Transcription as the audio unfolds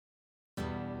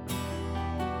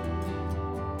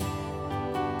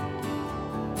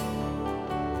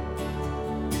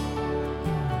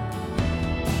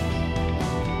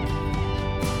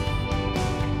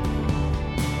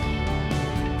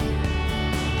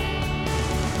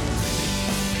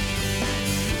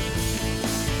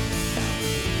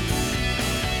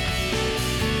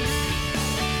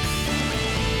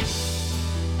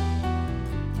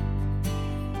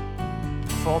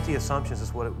Faulty Assumptions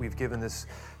is what we've given this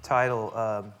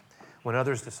title, When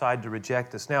Others Decide to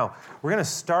Reject Us. Now, we're going to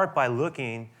start by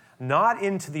looking not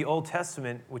into the Old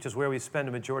Testament, which is where we spend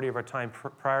a majority of our time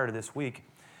prior to this week,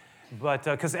 but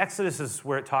because Exodus is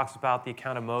where it talks about the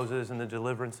account of Moses and the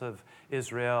deliverance of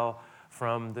Israel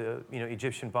from the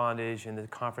Egyptian bondage and the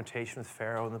confrontation with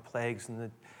Pharaoh and the plagues and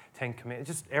the Ten Commandments.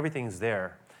 Just everything's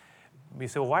there. We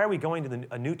say, well, why are we going to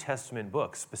a New Testament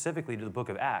book, specifically to the book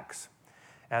of Acts,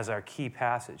 as our key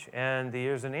passage? And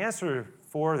there's an answer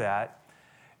for that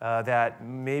that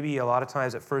maybe a lot of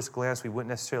times at first glance we wouldn't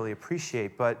necessarily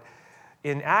appreciate. But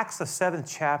in Acts, the 7th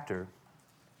chapter,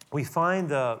 we find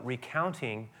the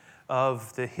recounting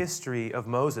of the history of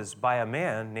Moses by a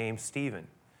man named Stephen.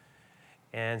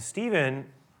 And Stephen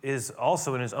is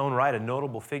also in his own right a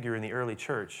notable figure in the early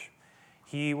church.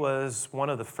 He was one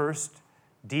of the first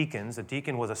deacons. A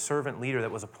deacon was a servant leader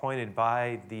that was appointed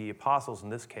by the apostles in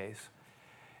this case.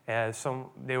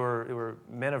 They were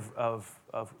men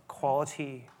of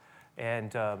quality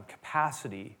and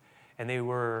capacity, and they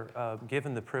were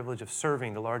given the privilege of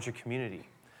serving the larger community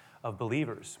of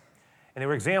believers. And they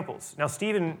were examples. Now,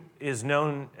 Stephen is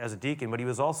known as a deacon, but he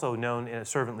was also known as a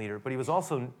servant leader, but he was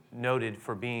also noted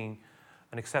for being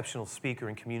an exceptional speaker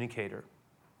and communicator.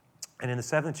 And in the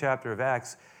 7th chapter of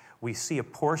Acts, we see a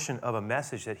portion of a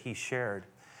message that he shared.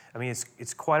 I mean,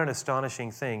 it's quite an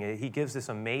astonishing thing. He gives this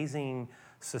amazing,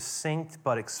 succinct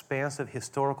but expansive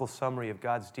historical summary of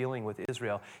God's dealing with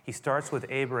Israel. He starts with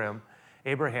Abraham,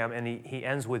 and he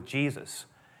ends with Jesus.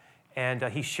 And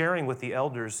he's sharing with the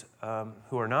elders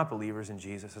who are not believers in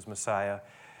Jesus as Messiah.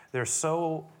 They're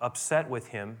so upset with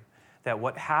him that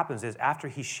what happens is after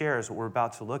he shares what we're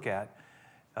about to look at,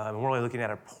 and we're only looking at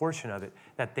a portion of it,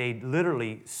 that they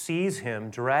literally seize him,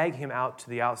 drag him out to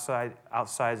the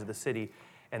outsides of the city,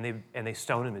 and they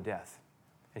stone him to death.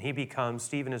 And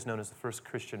Stephen is known as the first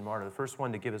Christian martyr, the first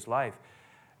one to give his life,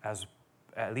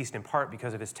 at least in part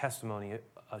because of his testimony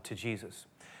to Jesus.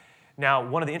 Now,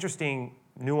 one of the interesting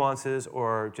nuances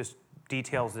or just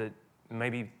details that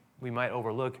maybe we might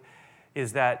overlook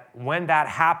is that when that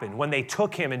happened, when they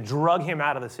took him and drug him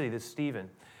out of the city, this Stephen,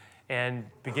 and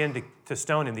began to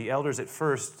stone him, the elders at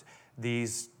first, they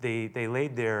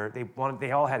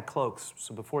all had cloaks,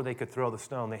 so before they could throw the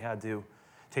stone, they had to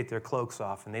take their cloaks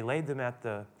off, and they laid them at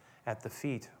the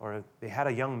feet, or they had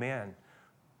a young man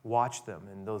watch them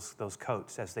in those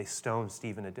coats as they stoned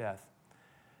Stephen to death.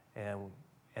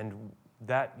 And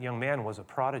that young man was a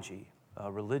prodigy,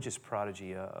 a religious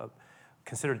prodigy,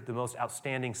 considered the most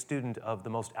outstanding student of the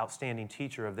most outstanding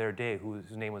teacher of their day,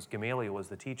 whose name was Gamaliel, was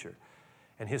the teacher.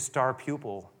 And his star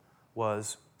pupil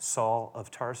was Saul of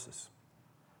Tarsus.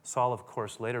 Saul, of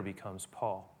course, later becomes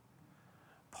Paul.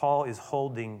 Paul is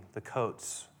holding the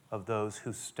coats of those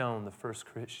who stoned the first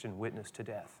Christian witness to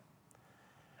death.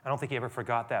 I don't think he ever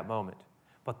forgot that moment.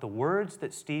 But the words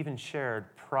that Stephen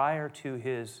shared prior to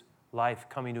his life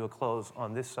coming to a close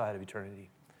on this side of eternity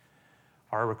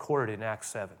are recorded in Acts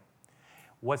 7.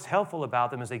 What's helpful about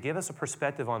them is they give us a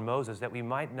perspective on Moses that we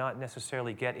might not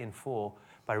necessarily get in full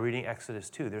by reading Exodus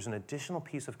 2. There's an additional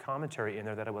piece of commentary in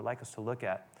there that I would like us to look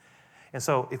at. And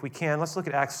so if we can, let's look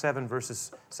at Acts 7,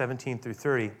 verses 17 through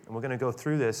 30, and we're going to go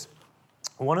through this.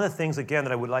 One of the things, again,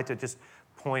 that I would like to just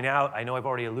point out, I know I've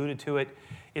already alluded to it,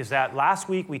 is that last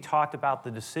week we talked about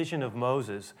the decision of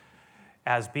Moses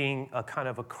as being a kind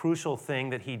of a crucial thing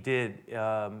that he did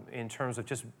in terms of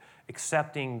just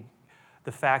accepting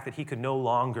the fact that he could no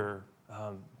longer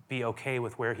be okay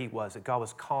with where he was, that God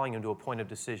was calling him to a point of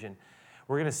decision.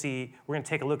 We're going to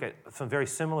take a look at some very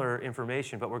similar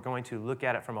information, but we're going to look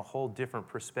at it from a whole different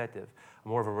perspective,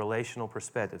 more of a relational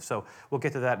perspective. So we'll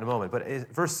get to that in a moment. But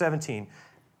verse 17,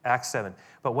 Acts 7.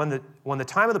 But when the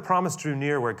time of the promise drew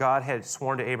near where God had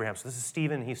sworn to Abraham, so this is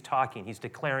Stephen, he's talking, he's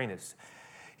declaring this.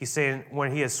 He's saying,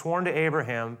 when he had sworn to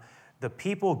Abraham, the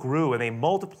people grew and they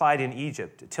multiplied in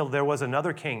Egypt till there was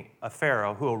another king, a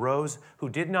Pharaoh, who arose, who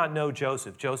did not know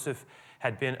Joseph. Joseph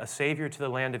had been a savior to the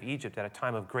land of Egypt at a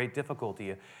time of great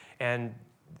difficulty. And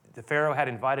the Pharaoh had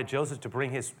invited Joseph to bring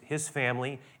his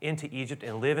family into Egypt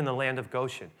and live in the land of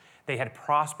Goshen. They had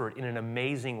prospered in an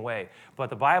amazing way. But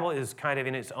the Bible is kind of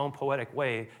in its own poetic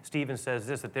way. Stephen says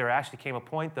this, that there actually came a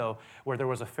point, though, where there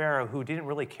was a Pharaoh who didn't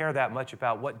really care that much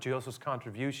about what Joseph's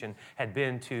contribution had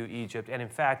been to Egypt. And in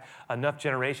fact, enough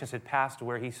generations had passed to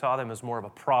where he saw them as more of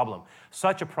a problem.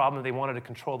 Such a problem that they wanted to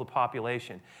control the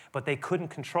population. But they couldn't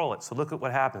control it. So look at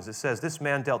what happens. It says, this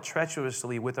man dealt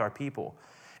treacherously with our people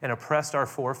and oppressed our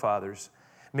forefathers,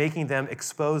 making them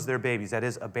expose their babies, that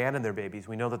is, abandon their babies.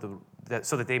 We know that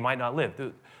so that they might not live.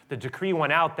 The decree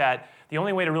went out that the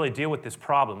only way to really deal with this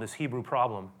problem, this Hebrew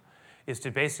problem, is to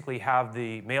basically have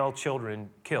the male children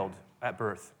killed at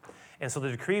birth. And so the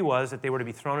decree was that they were to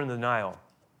be thrown into the Nile.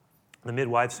 The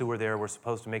midwives who were there were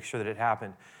supposed to make sure that it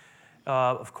happened.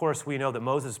 Of course, we know that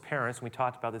Moses' parents, and we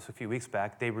talked about this a few weeks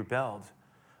back, they rebelled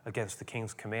against the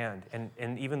king's command.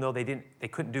 And even though they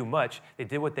couldn't do much, they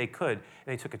did what they could, and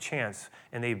they took a chance.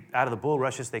 And they, out of the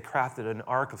bulrushes, they crafted an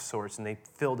ark of sorts, and they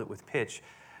filled it with pitch,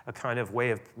 a kind of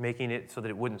way of making it so that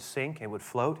it wouldn't sink, it would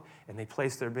float. And they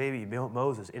placed their baby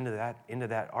Moses into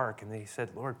that ark, and they said,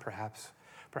 Lord, perhaps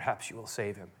you will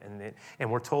save him.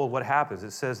 And we're told what happens.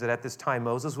 It says that at this time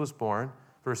Moses was born,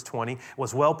 verse 20,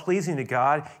 was well-pleasing to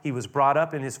God. He was brought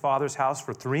up in his father's house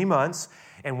for 3 months.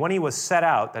 And when he was set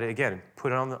out, that again,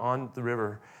 put on the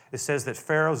river, it says that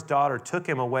Pharaoh's daughter took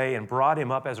him away and brought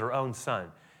him up as her own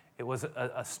son. It was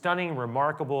a stunning,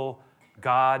 remarkable,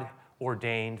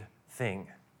 God-ordained thing.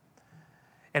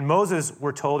 And Moses,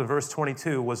 we're told in verse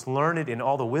 22, was learned in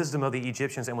all the wisdom of the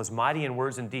Egyptians and was mighty in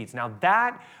words and deeds. Now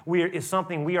that is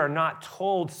something we are not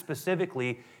told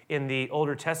specifically in the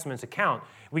Older Testament's account.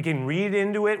 We can read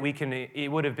into it.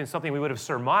 It would have been something we would have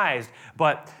surmised.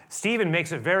 But Stephen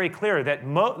makes it very clear that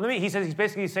he's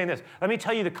basically saying this. Let me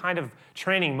tell you the kind of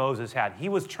training Moses had. He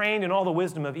was trained in all the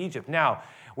wisdom of Egypt. Now,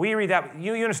 we read that.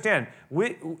 You understand,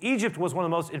 Egypt was one of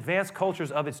the most advanced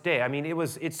cultures of its day. I mean,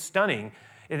 it's stunning.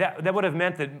 That would have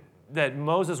meant that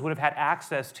Moses would have had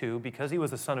access to, because he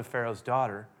was the son of Pharaoh's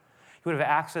daughter, he would have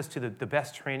access to the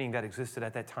best training that existed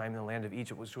at that time in the land of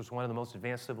Egypt, which was one of the most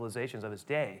advanced civilizations of his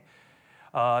day.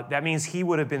 That means he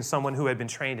would have been someone who had been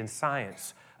trained in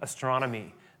science,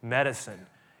 astronomy, medicine,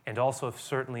 and also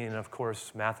certainly, and of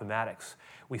course, mathematics.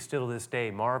 We still to this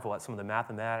day marvel at some of the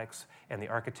mathematics and the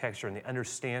architecture and the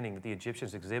understanding that the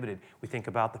Egyptians exhibited. We think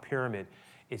about the pyramid.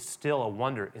 It's still a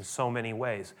wonder in so many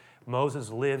ways. Moses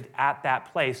lived at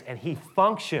that place, and he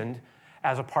functioned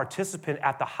as a participant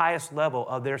at the highest level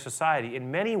of their society.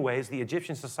 In many ways, the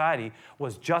Egyptian society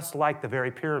was just like the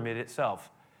very pyramid itself.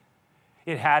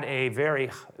 It had a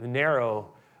very narrow,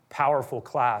 powerful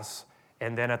class,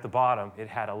 and then at the bottom, it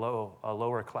had a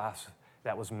lower class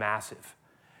that was massive.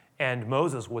 And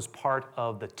Moses was part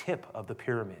of the tip of the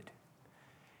pyramid.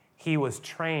 He was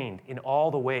trained in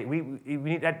all the way.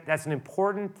 That's an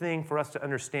important thing for us to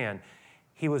understand.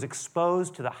 He was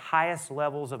exposed to the highest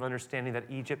levels of understanding that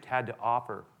Egypt had to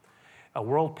offer. A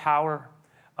world power.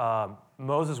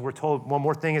 Moses, we're told one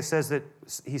more thing. It says that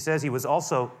he says he was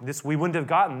also, we wouldn't have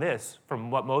gotten this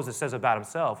from what Moses says about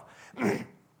himself.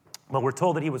 But we're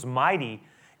told that he was mighty,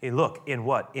 in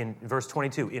what? In verse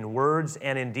 22, in words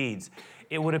and in deeds.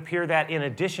 It would appear that in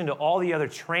addition to all the other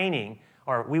training,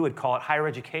 or we would call it higher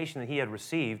education that he had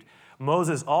received,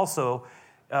 Moses also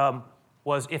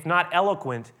was, if not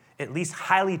eloquent, at least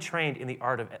highly trained in the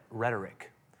art of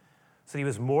rhetoric. So he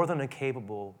was more than a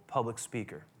capable public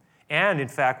speaker. And in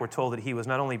fact, we're told that he was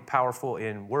not only powerful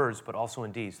in words, but also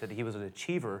in deeds, that he was an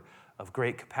achiever of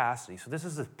great capacity. So this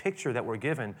is the picture that we're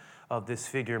given of this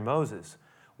figure, Moses.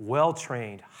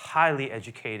 Well-trained, highly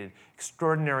educated,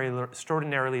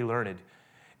 extraordinarily learned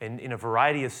in a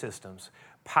variety of systems,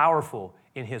 powerful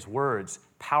in his words,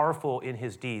 powerful in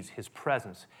his deeds, his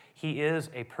presence. He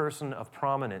is a person of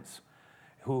prominence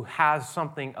who has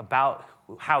something about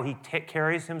how he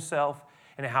carries himself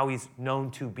and how he's known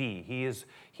to be.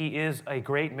 He is a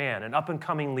great man, an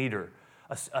up-and-coming leader,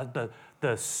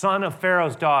 the son of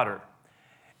Pharaoh's daughter.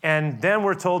 And then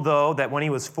we're told, though, that when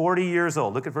he was 40 years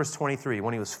old, look at verse 23,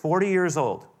 when he was 40 years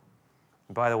old,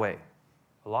 and by the way,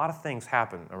 a lot of things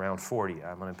happen around 40,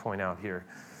 I'm going to point out here.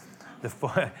 The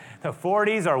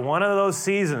 40s are one of those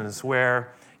seasons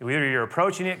where either you're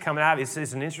approaching it, coming out. It's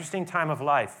an interesting time of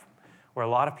life where a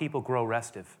lot of people grow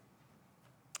restive.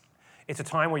 It's a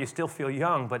time where you still feel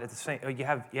young, but at the same, you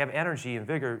have energy and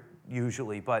vigor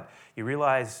usually, but you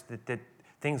realize that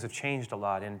things have changed a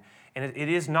lot, and it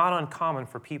is not uncommon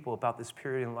for people about this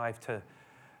period in life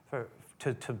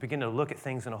to begin to look at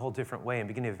things in a whole different way and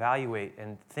begin to evaluate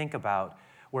and think about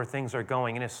where things are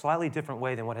going in a slightly different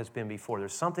way than what has been before.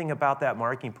 There's something about that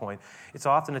marking point. It's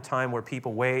often a time where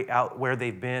people weigh out where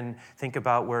they've been, think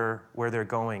about where they're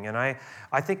going. And I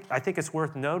think it's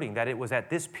worth noting that it was at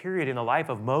this period in the life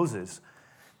of Moses,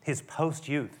 his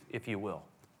post-youth, if you will,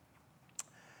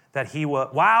 that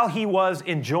while he was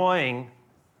enjoying,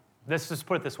 let's just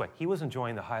put it this way, he was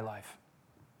enjoying the high life.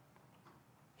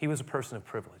 He was a person of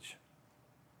privilege.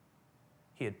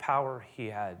 He had power, he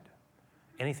had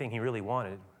anything he really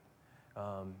wanted,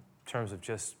 in terms of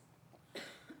just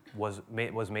was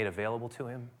made available to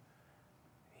him.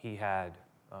 He had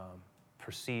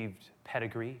perceived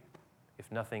pedigree,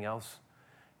 if nothing else.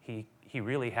 He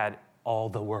really had all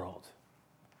the world.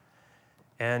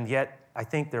 And yet, I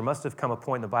think there must have come a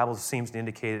point, the Bible seems to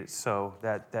indicate it so,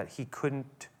 that he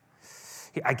couldn't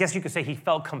I guess you could say he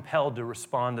felt compelled to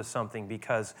respond to something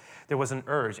because there was an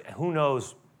urge. Who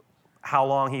knows how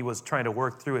long he was trying to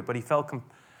work through it, but he felt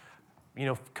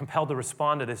compelled to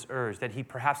respond to this urge that he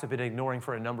perhaps had been ignoring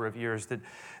for a number of years,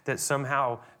 that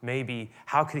somehow maybe,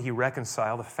 how could he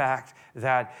reconcile the fact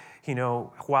that,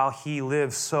 while he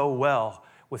lived so well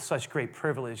with such great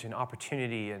privilege and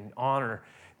opportunity and honor,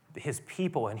 his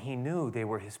people, and he knew they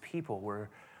were his people, were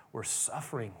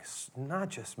suffering, not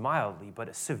just mildly,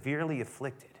 but severely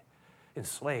afflicted,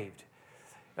 enslaved.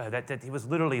 That he was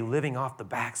literally living off the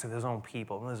backs of his own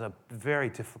people. It was a very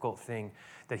difficult thing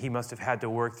that he must have had to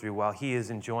work through while he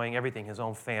is enjoying everything. His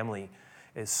own family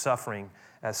is suffering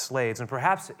as slaves. And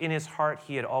perhaps in his heart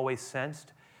he had always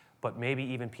sensed, but maybe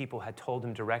even people had told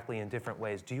him directly in different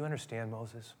ways, do you understand,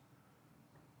 Moses?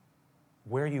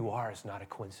 Where you are is not a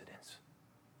coincidence.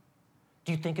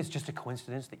 Do you think it's just a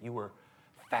coincidence that you were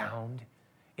found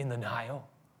in the Nile?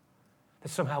 That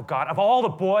somehow God, of all the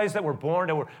boys that were born,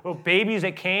 there were babies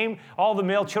that came, all the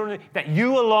male children, that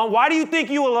you alone, why do you think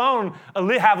you alone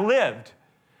have lived?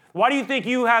 Why do you think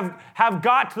you have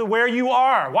got to where you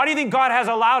are? Why do you think God has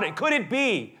allowed it? Could it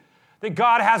be that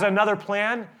God has another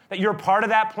plan, that you're part of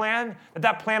that plan,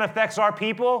 that plan affects our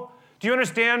people? Do you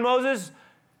understand, Moses?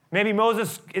 Maybe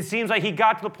Moses, it seems like he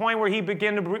got to the point where he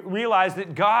began to realize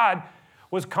that God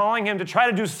was calling him to try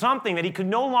to do something, that he could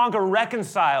no longer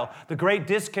reconcile the great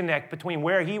disconnect between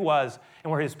where he was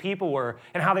and where his people were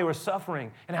and how they were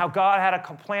suffering and how God had a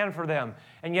plan for them.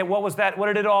 And yet what was that? What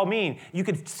did it all mean? You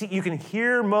can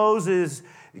hear Moses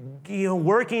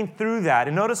working through that.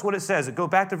 And notice what it says. Go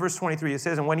back to verse 23. It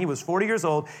says, and when he was 40 years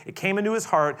old, it came into his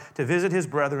heart to visit his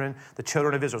brethren, the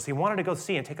children of Israel. So he wanted to go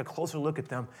see and take a closer look at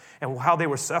them and how they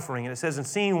were suffering. And it says, and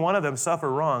seeing one of them suffer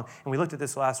wrong, and we looked at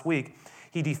this last week,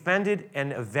 he defended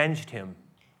and avenged him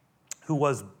who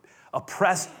was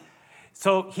oppressed.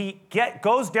 So he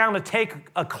goes down to take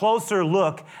a closer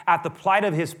look at the plight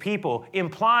of his people,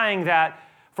 implying that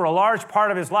for a large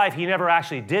part of his life, he never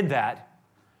actually did that.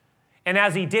 And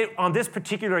as he did on this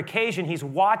particular occasion, he's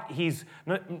watching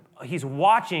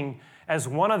as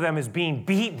one of them is being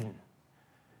beaten.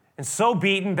 And so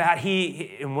beaten that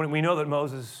and we know that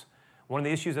Moses, one of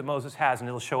the issues that Moses has, and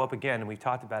it'll show up again, and we've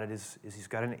talked about it, is he's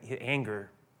got an anger.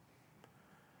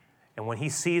 And when he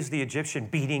sees the Egyptian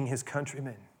beating his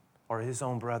countrymen, or his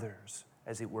own brothers,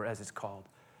 as it were, as it's called,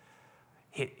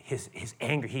 his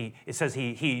anger, it says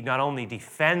he not only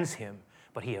defends him,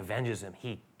 but he avenges him.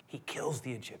 He kills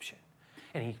the Egyptian,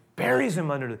 and he buries him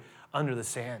under the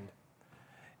sand.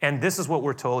 And this is what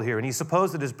we're told here. And he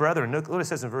supposed that his brethren, look what it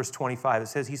says in verse 25. It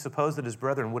says he supposed that his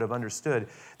brethren would have understood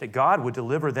that God would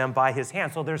deliver them by his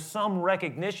hand. So there's some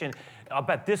recognition.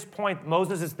 At this point,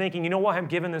 Moses is thinking, you know what, I'm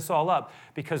giving this all up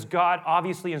because God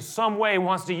obviously in some way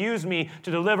wants to use me to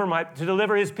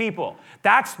deliver his people.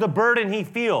 That's the burden he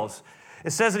feels. It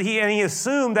says that he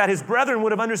assumed that his brethren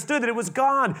would have understood that it was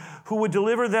God who would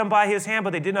deliver them by his hand,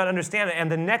 but they did not understand it.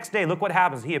 And the next day, look what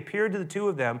happens. He appeared to the two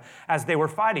of them as they were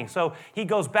fighting. So he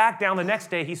goes back down the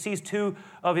next day. He sees two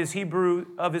of the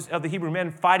Hebrew men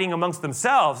fighting amongst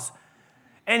themselves.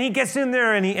 And he gets in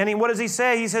there and what does he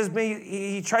say? He says,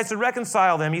 he tries to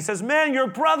reconcile them. He says, men, you're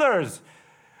brothers.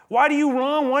 Why are you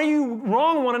wrong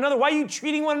one another? Why are you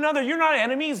treating one another? You're not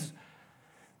enemies.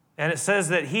 And it says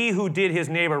that he who did his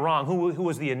neighbor wrong, who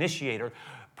was the initiator,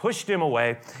 pushed him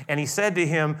away, and he said to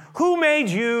him, who made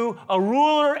you a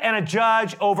ruler and a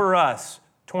judge over us?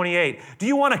 28, do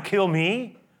you want to kill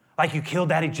me like you killed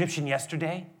that Egyptian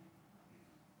yesterday?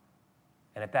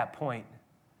 And at that point,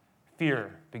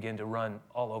 fear began to run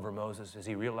all over Moses as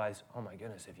he realized, oh my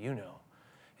goodness, if you know,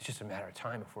 it's just a matter of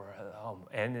time before home.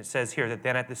 And it says here that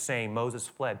then at the same, Moses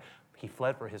fled. He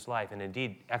fled for his life. And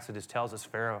indeed, Exodus tells us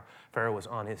Pharaoh was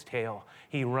on his tail.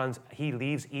 He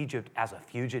leaves Egypt as a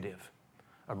fugitive,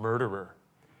 a murderer.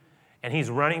 And he's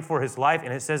running for his life.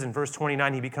 And it says in verse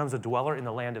 29, he becomes a dweller in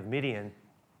the land of Midian,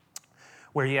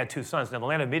 where he had two sons. Now, the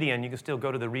land of Midian, you can still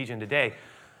go to the region today,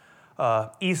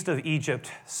 east of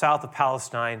Egypt, south of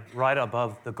Palestine, right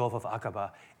above the Gulf of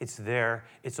Aqaba. It's there.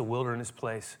 It's a wilderness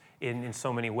place in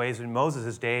so many ways. In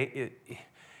Moses' day,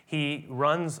 he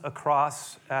runs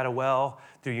across at a well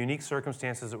through unique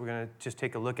circumstances that we're going to just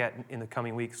take a look at in the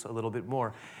coming weeks a little bit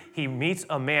more. He meets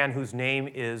a man whose name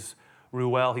is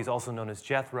Reuel. He's also known as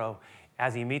Jethro.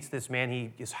 As he meets this man,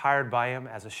 he is hired by him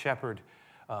as a shepherd,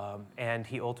 and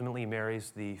he ultimately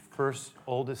marries the first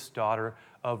oldest daughter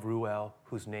of Reuel,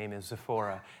 whose name is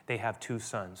Zipporah. They have two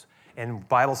sons. And the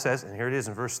Bible says, and here it is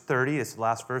in verse 30, it's the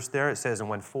last verse there, it says, and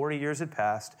when 40 years had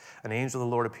passed, an angel of the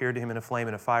Lord appeared to him in a flame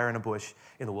and a fire in a bush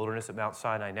in the wilderness at Mount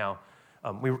Sinai. Now,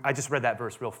 I just read that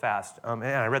verse real fast, and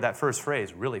I read that first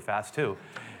phrase really fast too.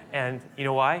 And you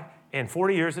know why? And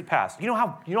 40 years had passed. You know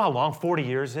how long 40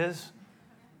 years is?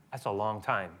 That's a long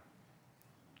time.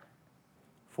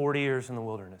 40 years in the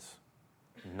wilderness.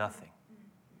 Nothing.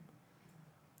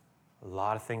 A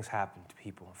lot of things happened to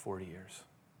people in 40 years.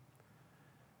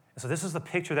 And so this is the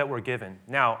picture that we're given.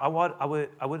 Now, I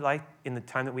would like, in the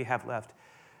time that we have left,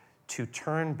 to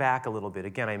turn back a little bit.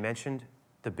 Again, I mentioned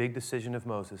the big decision of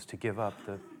Moses to give up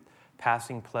the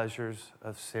passing pleasures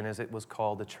of sin, as it was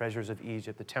called, the treasures of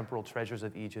Egypt, the temporal treasures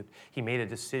of Egypt. He made a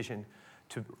decision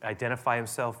to identify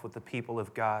himself with the people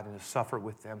of God and to suffer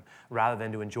with them rather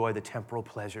than to enjoy the temporal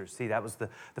pleasures. See, that was the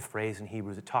phrase in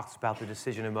Hebrews. It talks about the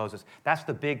decision of Moses. That's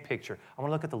the big picture. I want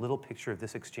to look at the little picture of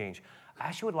this exchange. I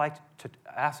actually would like to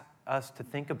ask us to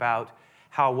think about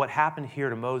how what happened here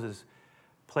to Moses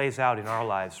plays out in our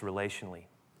lives relationally.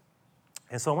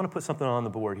 And so I want to put something on the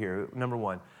board here. Number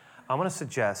one, I want to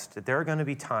suggest that there are going to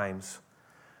be times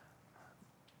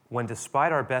when,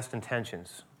 despite our best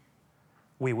intentions,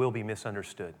 we will be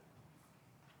misunderstood.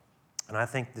 And I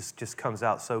think this just comes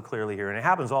out so clearly here. And it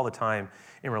happens all the time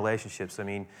in relationships. I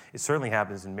mean, it certainly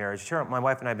happens in marriage. Sure, my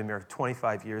wife and I have been married for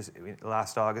 25 years.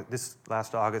 Last August,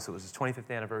 it was his 25th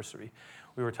anniversary.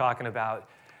 We were talking about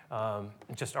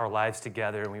just our lives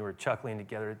together, and we were chuckling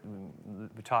together. We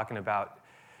were talking about,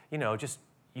 just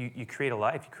you create a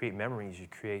life, you create memories,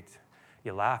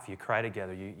 you laugh, you cry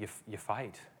together, you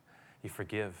fight, you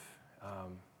forgive.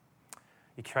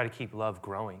 You try to keep love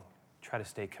growing, try to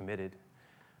stay committed.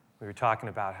 We were talking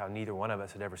about how neither one of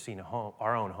us had ever seen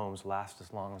our own homes last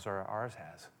as long as ours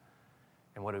has.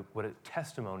 And what a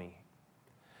testimony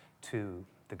to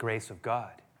the grace of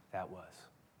God that was.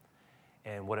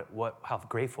 And how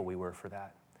grateful we were for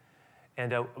that.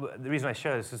 And the reason I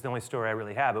share this is the only story I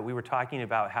really have, but we were talking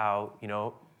about how,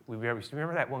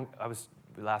 remember that one,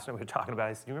 last night we were talking about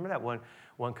it. Do you remember that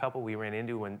one couple we ran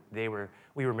into when we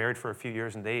were married for a few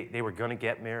years, and they were going to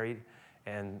get married,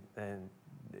 and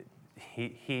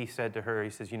he said to her, he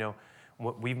says,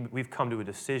 we've come to a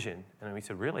decision. And we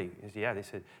said, really? He said, yeah. They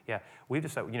said, yeah, we've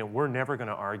decided, we're never going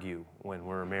to argue when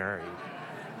we're married.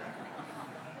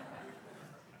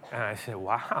 And I said,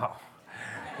 wow,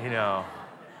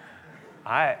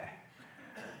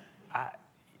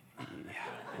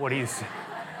 what do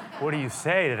you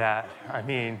say to that? I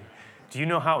mean, do you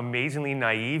know how amazingly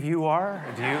naive you are?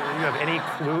 Do you have any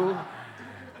clue?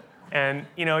 And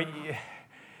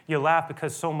you laugh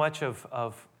because so much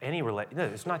of any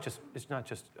it's not just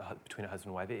between a husband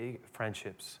and wife.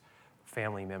 Friendships,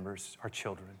 family members, our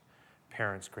children,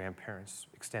 parents, grandparents,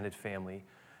 extended family,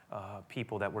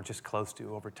 people that we're just close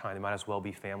to over time. They might as well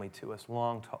be family to us.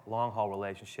 Long haul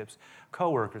relationships,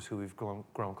 coworkers who we've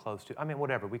grown close to. I mean,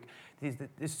 whatever.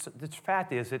 The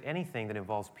fact is that anything that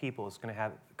involves people is going to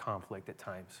have conflict at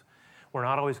times. We're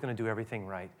not always going to do everything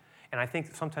right. And I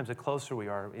think sometimes the closer we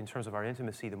are in terms of our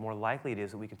intimacy, the more likely it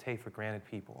is that we can take for granted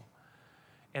people.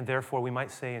 And therefore, we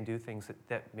might say and do things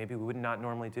that maybe we would not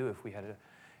normally do if we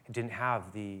didn't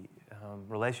have the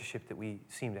relationship that we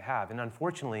seem to have. And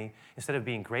unfortunately, instead of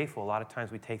being grateful, a lot of times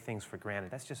we take things for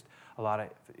granted. That's just a lot of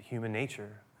human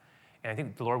nature. And I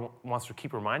think the Lord wants to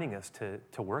keep reminding us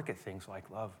to work at things like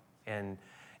love and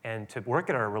to work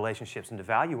at our relationships and to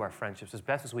value our friendships as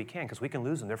best as we can, because we can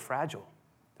lose them. They're fragile.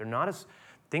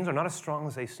 Things are not as strong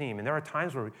as they seem. And there are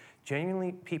times where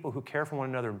genuinely people who care for one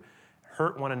another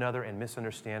hurt one another and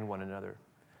misunderstand one another.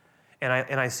 And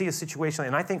I see a situation,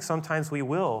 and I think sometimes we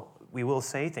will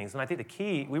say things. And I think the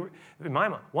key, one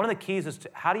of the keys is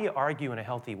how do you argue in a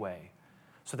healthy way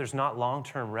so there's not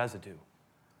long-term residue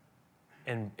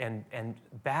and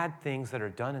bad things that are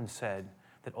done and said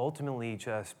that ultimately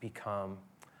just become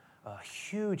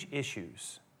huge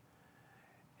issues.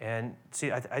 And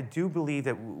see, I do believe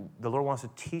that the Lord wants to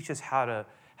teach us how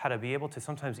to be able to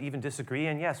sometimes even disagree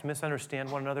and, yes,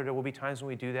 misunderstand one another. There will be times when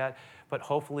we do that, but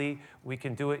hopefully we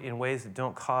can do it in ways that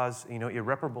don't cause,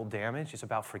 irreparable damage. It's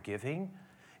about forgiving.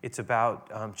 It's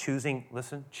about choosing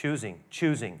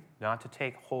not to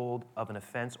take hold of an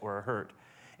offense or a hurt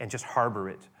and just harbor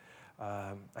it.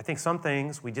 I think some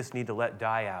things we just need to let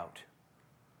die out,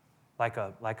 like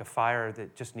a fire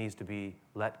that just needs to be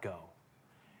let go.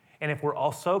 And if we're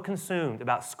all so consumed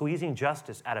about squeezing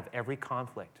justice out of every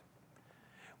conflict,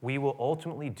 we will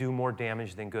ultimately do more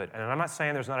damage than good. And I'm not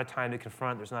saying there's not a time to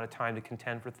confront, there's not a time to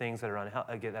contend for things that are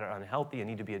unhealthy and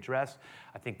need to be addressed.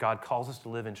 I think God calls us to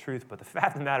live in truth, but the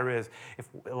fact of the matter is,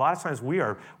 a lot of times we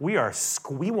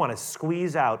want to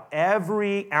squeeze out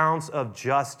every ounce of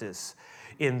justice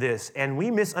in this, and we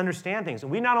misunderstand things.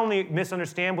 And we not only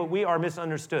misunderstand, but we are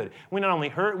misunderstood. We not only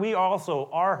hurt, we also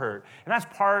are hurt. And that's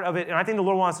part of it. And I think the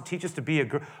Lord wants to teach us to be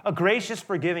a gracious,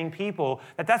 forgiving people,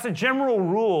 that's a general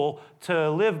rule to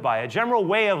live by, a general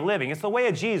way of living. It's the way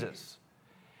of Jesus.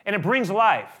 And it brings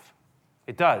life.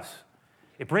 It does.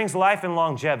 It brings life and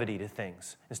longevity to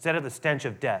things instead of the stench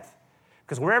of death.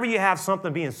 Because wherever you have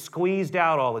something being squeezed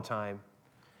out all the time,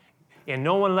 and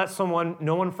no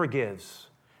one forgives,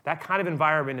 that kind of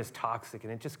environment is toxic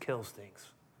and it just kills things.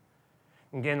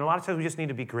 Again, a lot of times we just need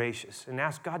to be gracious and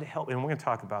ask God to help. And we're going to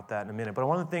talk about that in a minute. But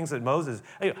one of the things that Moses,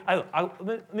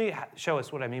 let me show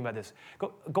us what I mean by this.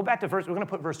 Go back to we're going to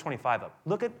put verse 25 up.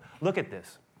 Look at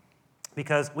this.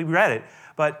 Because we read it,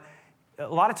 but a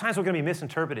lot of times we're going to be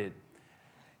misinterpreted.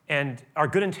 And our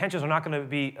good intentions are not going to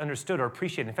be understood or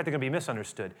appreciated. In fact, they're going to be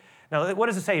misunderstood. Now, what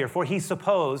does it say here? For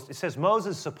it says,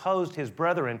 Moses supposed his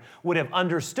brethren would have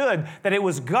understood that it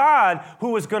was God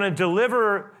who was going to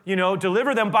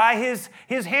deliver them by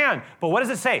his hand. But what does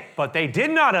it say? But they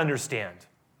did not understand.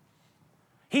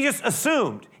 He just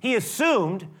assumed. He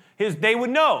assumed they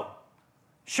would know.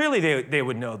 Surely they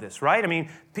would know this, right? I mean,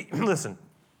 listen.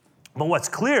 But what's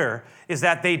clear is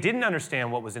that they didn't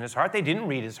understand what was in his heart. They didn't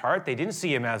read his heart. They didn't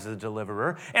see him as the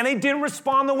deliverer. And they didn't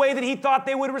respond the way that he thought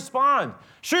they would respond.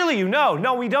 Surely you know.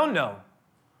 No, we don't know.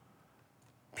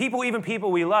 Even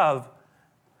people we love,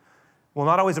 will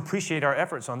not always appreciate our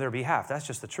efforts on their behalf. That's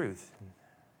just the truth.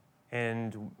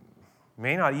 And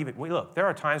may not even, look, there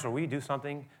are times where we do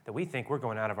something that we think we're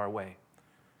going out of our way.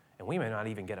 And we may not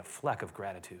even get a fleck of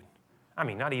gratitude. I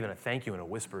mean, not even a thank you in a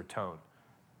whispered tone.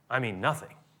 I mean,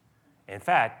 nothing. In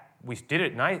fact, we did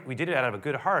it out of a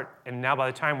good heart, and now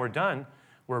by the time we're done,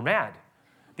 we're mad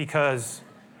because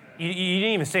you didn't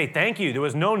even say thank you. There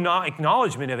was no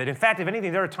acknowledgement of it. In fact, if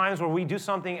anything, there are times where we do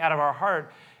something out of our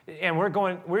heart, and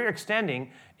we're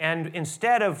extending, and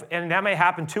that may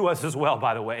happen to us as well,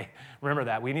 by the way. Remember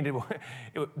that.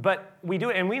 But we do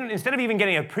it, and instead of even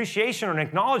getting appreciation or an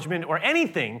acknowledgement or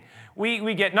anything,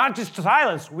 we get not just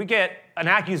silence, we get an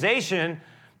accusation,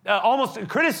 almost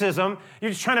criticism. You're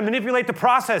just trying to manipulate the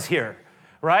process here,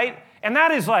 right? And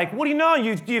that is like, what do you know?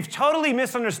 You've totally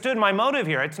misunderstood my motive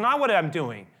here. It's not what I'm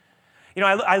doing.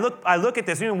 I look at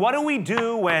this. What do we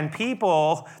do when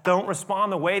people don't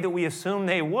respond the way that we assume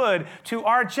they would to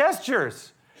our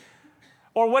gestures?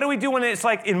 Or what do we do when it's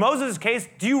like, in Moses' case,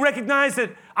 do you recognize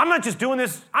that I'm not just doing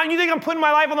this? You think I'm putting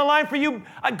my life on the line for you?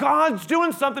 God's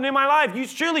doing something in my life.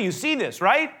 Surely you see this,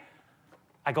 right?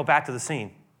 I go back to the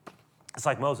scene. It's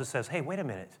like Moses says, hey, wait a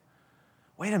minute.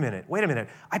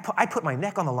 I put my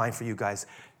neck on the line for you guys.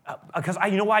 Because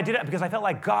you know why I did it? Because I felt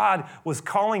like God was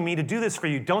calling me to do this for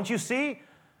you. Don't you see?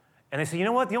 And they say, you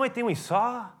know what? The only thing we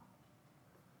saw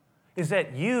is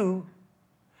that you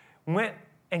went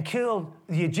and killed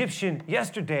the Egyptian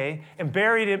yesterday and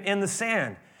buried him in the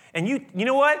sand. And you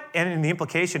know what? And the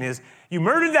implication is you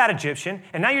murdered that Egyptian,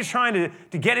 and now you're trying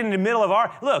to get in the middle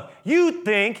of look, you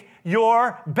think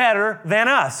you're better than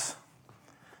us.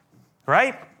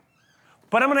 Right?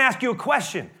 But I'm going to ask you a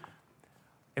question.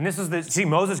 And this is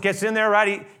Moses gets in there,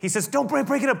 right? He says, don't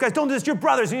break it up, guys. Don't do this. You're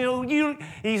brothers.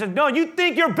 He said, no, you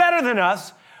think you're better than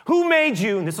us. Who made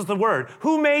you, and this is the word,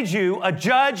 who made you a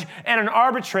judge and an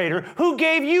arbitrator? Who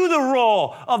gave you the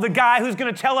role of the guy who's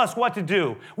going to tell us what to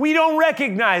do? We don't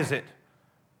recognize it.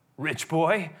 Rich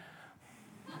boy.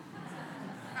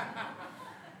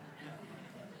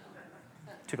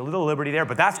 Took a little liberty there,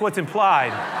 but that's what's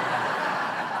implied.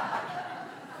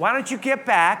 Why don't you get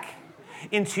back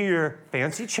into your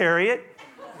fancy chariot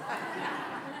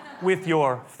with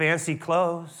your fancy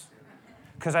clothes?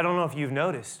 Because I don't know if you've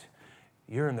noticed,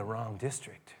 you're in the wrong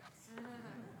district.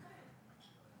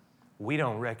 We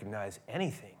don't recognize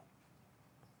anything.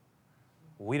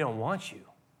 We don't want you.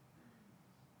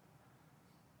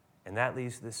 And that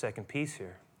leads to the second piece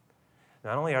here.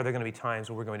 Not only are there going to be times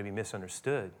when we're going to be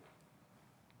misunderstood,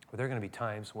 but there are going to be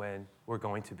times when we're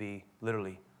going to be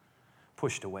literally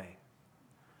pushed away.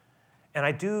 And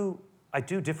I do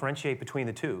differentiate between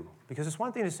the two, because it's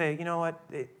one thing to say, you know what,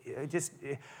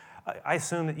 I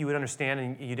assume that you would understand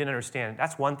and you didn't understand.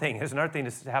 That's one thing. There's another thing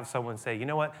to have someone say, you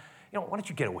know what, why don't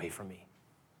you get away from me?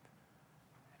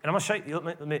 And I'm going to show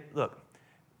you, look,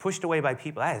 pushed away by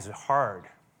people, that is hard.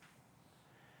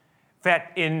 In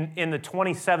fact, in the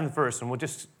 27th verse, and we'll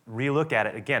just relook at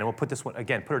it again, and we'll put this one,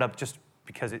 again, put it up just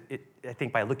because I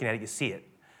think by looking at it, you see it.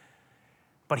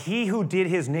 But he who did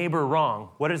his neighbor wrong,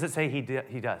 what does it say he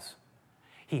does?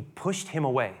 He pushed him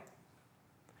away.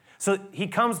 So he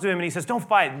comes to him and he says, don't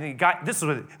fight. And the guy, this is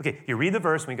what, okay, you read the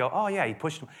verse and we go, oh yeah, he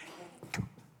pushed him.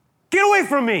 Get away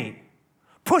from me.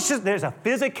 Pushes, there's a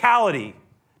physicality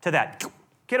to that.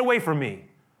 Get away from me.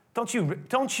 Don't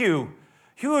you?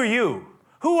 Who are you?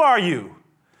 Who are you?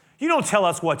 You don't tell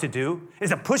us what to do.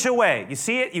 It's a push away. You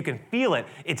see it? You can feel it.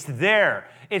 It's there.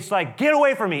 It's like, get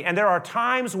away from me. And there are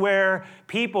times where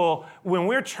people, when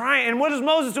we're trying, and what is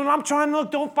Moses doing? I'm trying to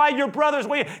look, don't fight your brothers.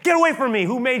 Wait, get away from me.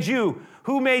 Who made you?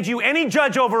 Who made you any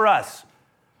judge over us?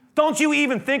 Don't you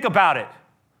even think about it.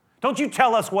 Don't you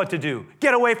tell us what to do.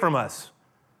 Get away from us.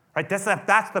 Right? That's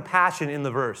the passion in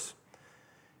the verse.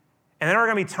 And there are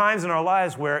going to be times in our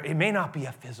lives where it may not be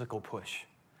a physical push,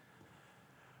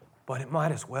 but it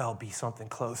might as well be something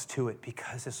close to it,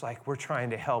 because it's like we're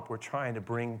trying to help. We're trying to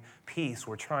bring peace.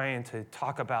 We're trying to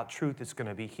talk about truth that's going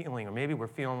to be healing. Or maybe we're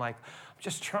feeling like, I'm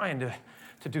just trying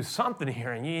to do something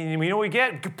here. And you know what we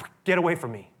get away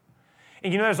from me.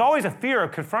 And there's always a fear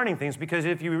of confronting things, because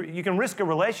if you can risk a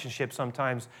relationship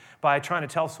sometimes by trying to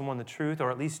tell someone the truth, or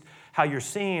at least how you're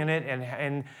seeing it,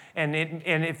 and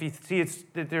if you see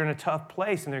that they're in a tough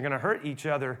place and they're going to hurt each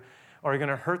other, or you're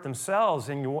going to hurt themselves,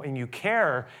 and you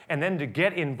care, and then to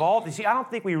get involved. You see, I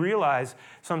don't think we realize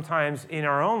sometimes in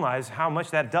our own lives how much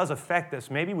that does affect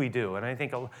us. Maybe we do. And I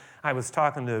think I was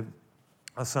talking to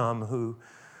some who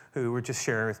were just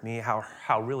sharing with me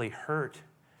how really hurt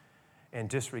and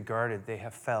disregarded they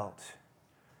have felt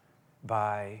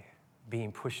by being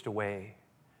pushed away,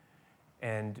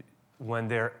 and when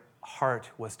their heart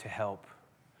was to help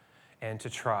and to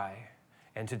try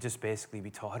and to just basically be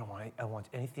told, I don't want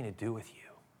anything to do with you.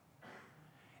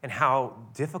 And how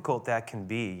difficult that can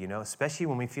be, especially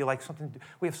when we feel like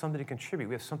we have something to contribute,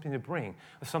 we have something to bring, we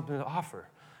have something to offer.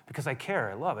 Because I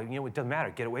care, I love it. It doesn't matter,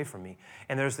 get away from me.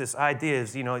 And there's this idea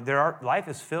life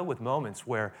is filled with moments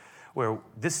where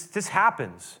this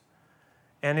happens.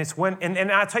 And it's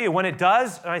and I'll tell you, when it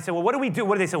does, and I say, well, what do we do?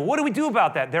 What do they say? Well, what do we do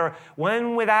about that?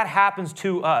 When that happens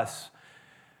to us,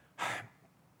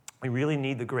 we really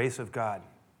need the grace of God.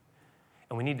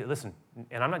 And we need to listen.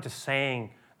 And I'm not just saying,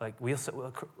 like,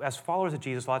 as followers of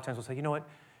Jesus, a lot of times we'll say, you know what?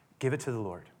 Give it to the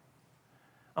Lord.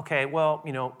 Okay, well,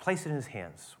 place it in his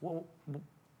hands. Well,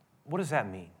 what does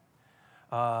that mean?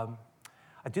 I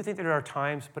do think that there are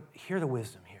times, but hear the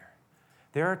wisdom here.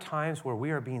 There are times where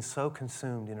we are being so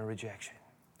consumed in a rejection,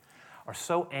 or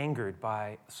so angered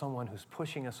by someone who's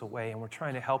pushing us away, and we're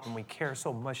trying to help, and we care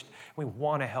so much, we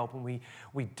want to help, and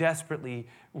we desperately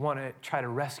want to try to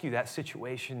rescue that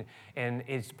situation, and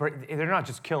they're not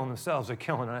just killing themselves, they're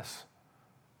killing us,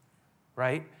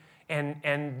 right?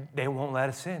 And they won't let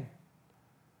us in.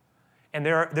 And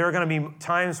there are going to be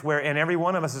times where, and every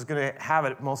one of us is going to have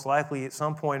it most likely at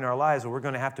some point in our lives, where we're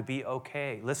going to have to be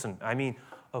okay. Listen, I mean,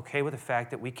 okay with the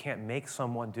fact that we can't make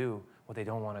someone do what they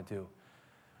don't want to do.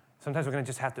 Sometimes we're going to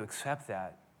just have to accept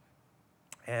that.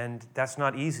 And that's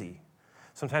not easy.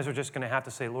 Sometimes we're just going to have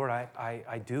to say, Lord,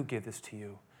 I do give this to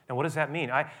you. Now, what does that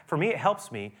mean? For me, it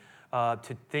helps me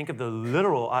to think of the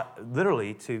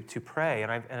literally to pray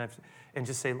and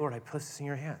just say, Lord, I put this in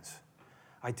your hands.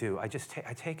 I do. I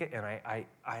take it, and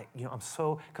I'm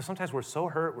so, because sometimes we're so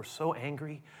hurt, we're so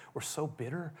angry, we're so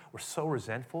bitter, we're so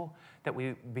resentful that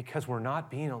because we're not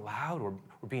being allowed, or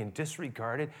we're being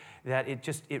disregarded, that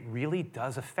it really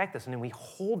does affect us, and then we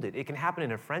hold it. It can happen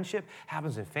in a friendship,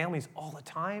 happens in families all the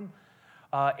time,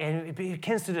 and it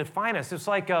begins to define us. It's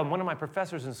like one of my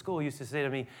professors in school used to say to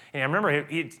me, and I remember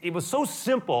it was so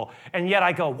simple, and yet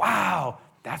I go, wow,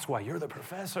 that's why you're the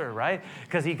professor, right?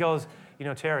 Because he goes,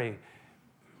 Terry,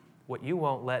 what you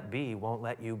won't let be won't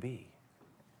let you be.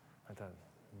 I thought,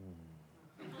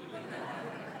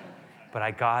 But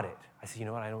I got it. I said, you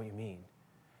know what? I know what you mean.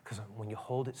 Because when you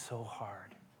hold it so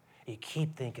hard, you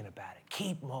keep thinking about it,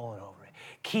 keep mulling over it,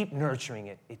 keep nurturing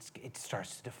it, it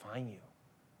starts to define you.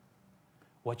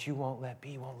 What you won't let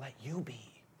be won't let you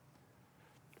be.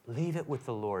 Leave it with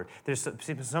the Lord. There's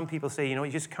some people say, you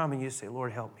just come and you just say,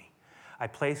 Lord, help me. I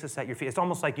place this at your feet. It's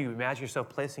almost like you imagine yourself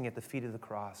placing it at the feet of the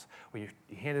cross, where you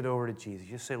hand it over to Jesus.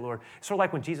 You just say, Lord, it's sort of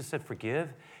like when Jesus said,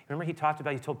 forgive. Remember he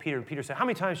told Peter, and Peter said, how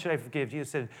many times should I forgive? Jesus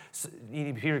said,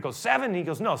 Peter goes, 7. And he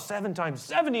goes, no, 7 times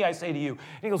 70, I say to you.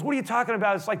 And he goes, what are you talking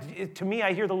about? It's like, to me,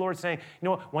 I hear the Lord saying,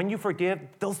 when you forgive,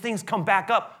 those things come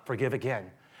back up. Forgive again.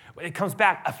 When it comes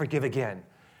back, I forgive again.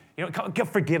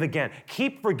 Forgive again.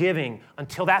 Keep forgiving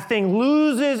until that thing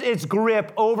loses its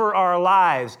grip over our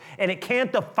lives and it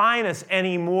can't define us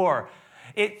anymore.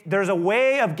 There's a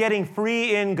way of getting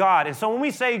free in God. And so when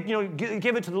we say,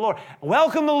 give it to the Lord,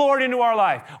 welcome the Lord into our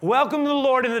life. Welcome the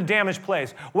Lord into the damaged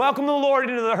place. Welcome the Lord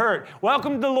into the hurt.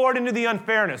 Welcome the Lord into the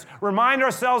unfairness. Remind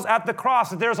ourselves at the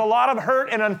cross that there's a lot of hurt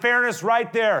and unfairness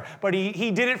right there. But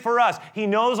he did it for us. He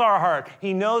knows our heart.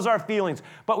 He knows our feelings.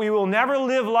 But we will never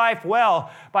live life well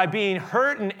by being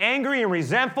hurt and angry and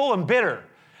resentful and bitter.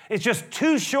 It's just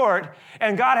too short,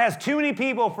 and God has too many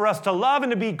people for us to love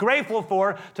and to be grateful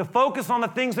for, to focus on the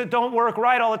things that don't work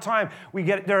right all the time.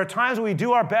 There are times when we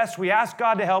do our best, we ask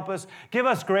God to help us, give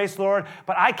us grace, Lord,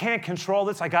 but I can't control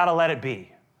this, I gotta let it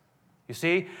be. You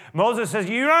see? Moses says,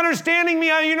 you're not understanding me,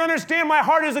 you don't understand, my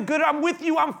heart is good, I'm with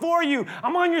you, I'm for you,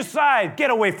 I'm on your side,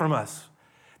 get away from us.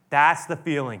 That's the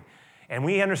feeling, and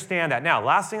we understand that. Now,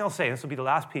 last thing I'll say, this will be the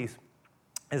last piece,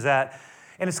 is that,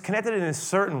 and it's connected in a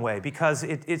certain way because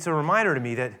it's a reminder to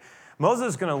me that Moses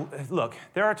is going to, look,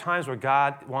 there are times where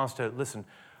God wants to, listen,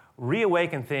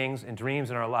 reawaken things and dreams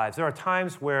in our lives. There are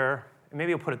times where,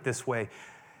 maybe I'll put it this way,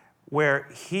 where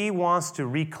he wants to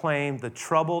reclaim the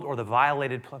troubled or the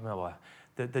violated,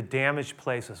 the damaged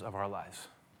places of our lives.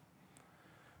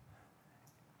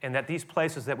 And that these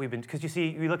places that we've been, because you see,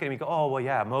 you look at him and go, oh, well,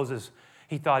 yeah, Moses,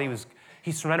 he thought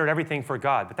he surrendered everything for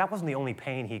God, but that wasn't the only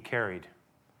pain he carried.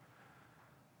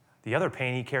 The other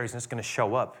pain he carries, and it's going to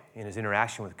show up in his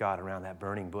interaction with God around that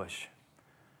burning bush,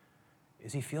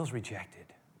 is he feels rejected.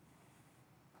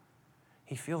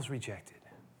 He feels rejected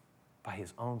by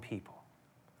his own people.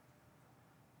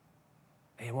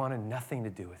 They wanted nothing to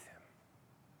do with him.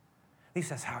 At least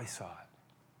that's how he saw it.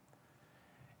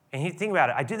 And he think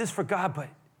about it, I did this for God, but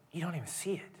you don't even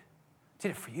see it. I did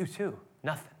it for you too.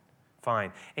 Nothing.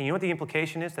 Fine. And you know what the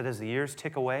implication is? That as the years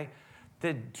tick away,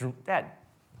 that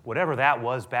whatever that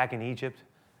was back in Egypt,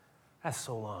 that's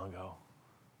so long ago.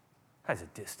 That's a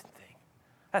distant thing.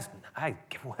 That's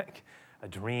a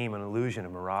dream, an illusion, a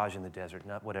mirage in the desert,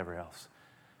 not whatever else.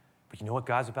 But you know what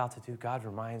God's about to do? God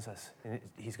reminds us, and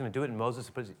he's going to do it in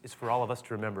Moses, but it's for all of us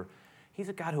to remember. He's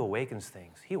a God who awakens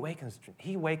things. He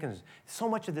awakens. So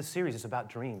much of this series is about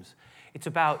dreams. It's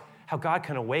about how God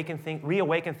can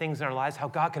reawaken things in our lives, how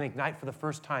God can ignite for the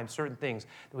first time certain things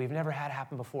that we've never had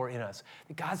happen before in us.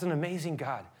 God's an amazing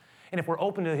God. And if we're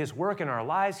open to his work in our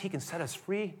lives, he can set us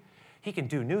free. He can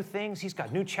do new things. He's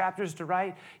got new chapters to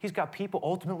write. He's got people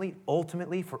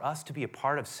ultimately for us to be a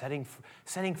part of setting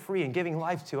free and giving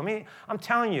life to. I mean, I'm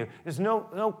telling you, there's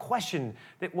no question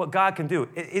that what God can do.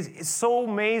 It's so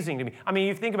amazing to me. I mean,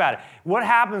 you think about it. What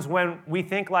happens when we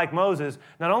think like Moses?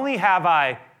 Not only have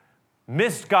I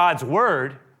missed God's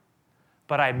word,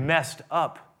 but I messed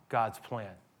up God's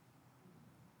plan.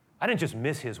 I didn't just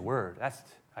miss his word.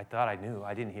 I thought I knew.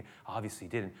 I didn't. Obviously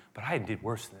didn't. But I did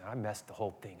worse than that. I messed the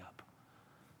whole thing up.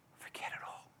 Forget it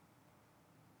all.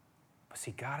 But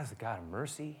see, God is a God of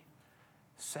mercy.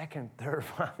 Second, third,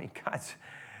 I mean,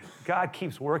 God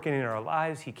keeps working in our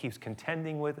lives. He keeps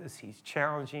contending with us. He's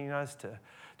challenging us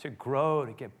to grow,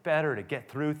 to get better, to get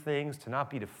through things, to not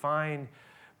be defined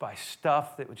by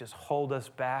stuff that would just hold us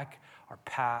back, our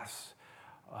past,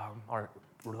 our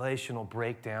relational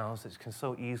breakdowns that can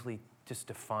so easily just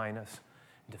define us,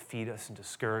 and defeat us, and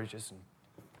discourage us, and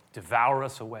devour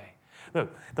us away.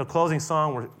 Look, the closing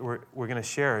song we're going to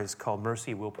share is called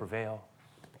Mercy Will Prevail.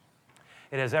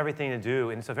 It has everything to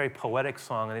do, and it's a very poetic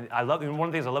song. And one of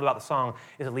the things I love about the song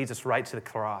is it leads us right to the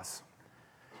cross,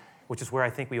 which is where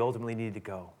I think we ultimately need to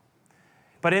go.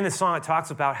 But in the song, it talks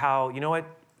about how, you know what,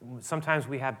 sometimes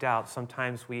we have doubt.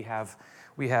 Sometimes we have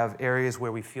areas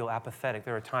where we feel apathetic.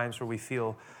 There are times where we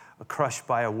feel crushed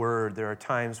by a word. There are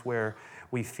times where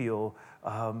we feel,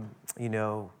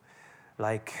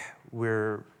 like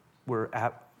we're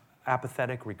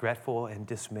apathetic, regretful, and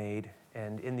dismayed,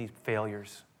 and in these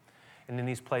failures. And in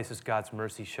these places, God's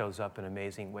mercy shows up in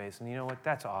amazing ways. And you know what?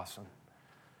 That's awesome.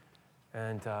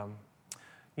 And,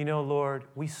 Lord,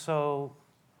 we so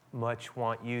much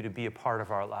want you to be a part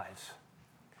of our lives.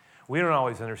 We don't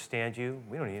always understand you.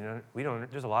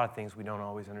 There's a lot of things we don't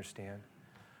always understand.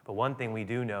 But one thing we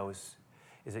do know is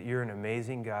that you're an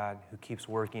amazing God who keeps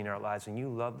working in our lives. And you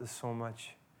love us so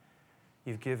much.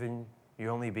 You've given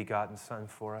your only begotten Son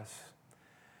for us.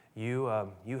 You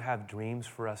have dreams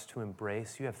for us to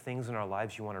embrace. You have things in our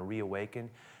lives you want to reawaken.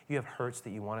 You have hurts that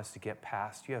you want us to get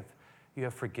past. You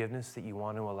have forgiveness that you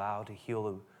want to allow to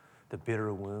heal the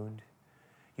bitter wound.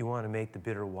 You want to make the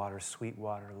bitter water sweet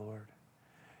water, Lord.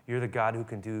 You're the God who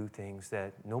can do things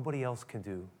that nobody else can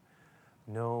do.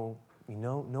 No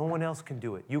one else can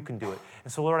do it. You can do it.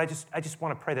 And so, Lord, I just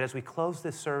want to pray that as we close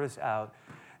this service out,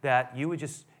 that you would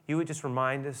just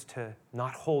remind us to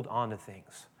not hold on to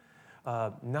things,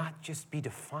 not just be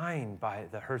defined by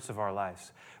the hurts of our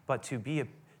lives, but to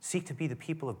seek to be the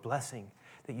people of blessing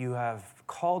that you have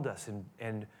called us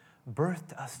and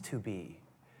birthed us to be.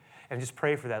 And just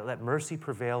pray for that. Let mercy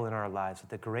prevail in our lives. Let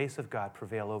the grace of God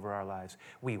prevail over our lives.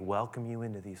 We welcome you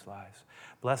into these lives.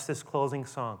 Bless this closing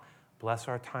song. Bless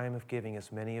our time of giving,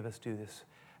 as many of us do this,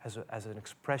 as an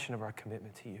expression of our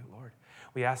commitment to you, Lord.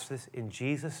 We ask this in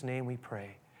Jesus' name we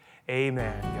pray.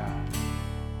 Amen, God.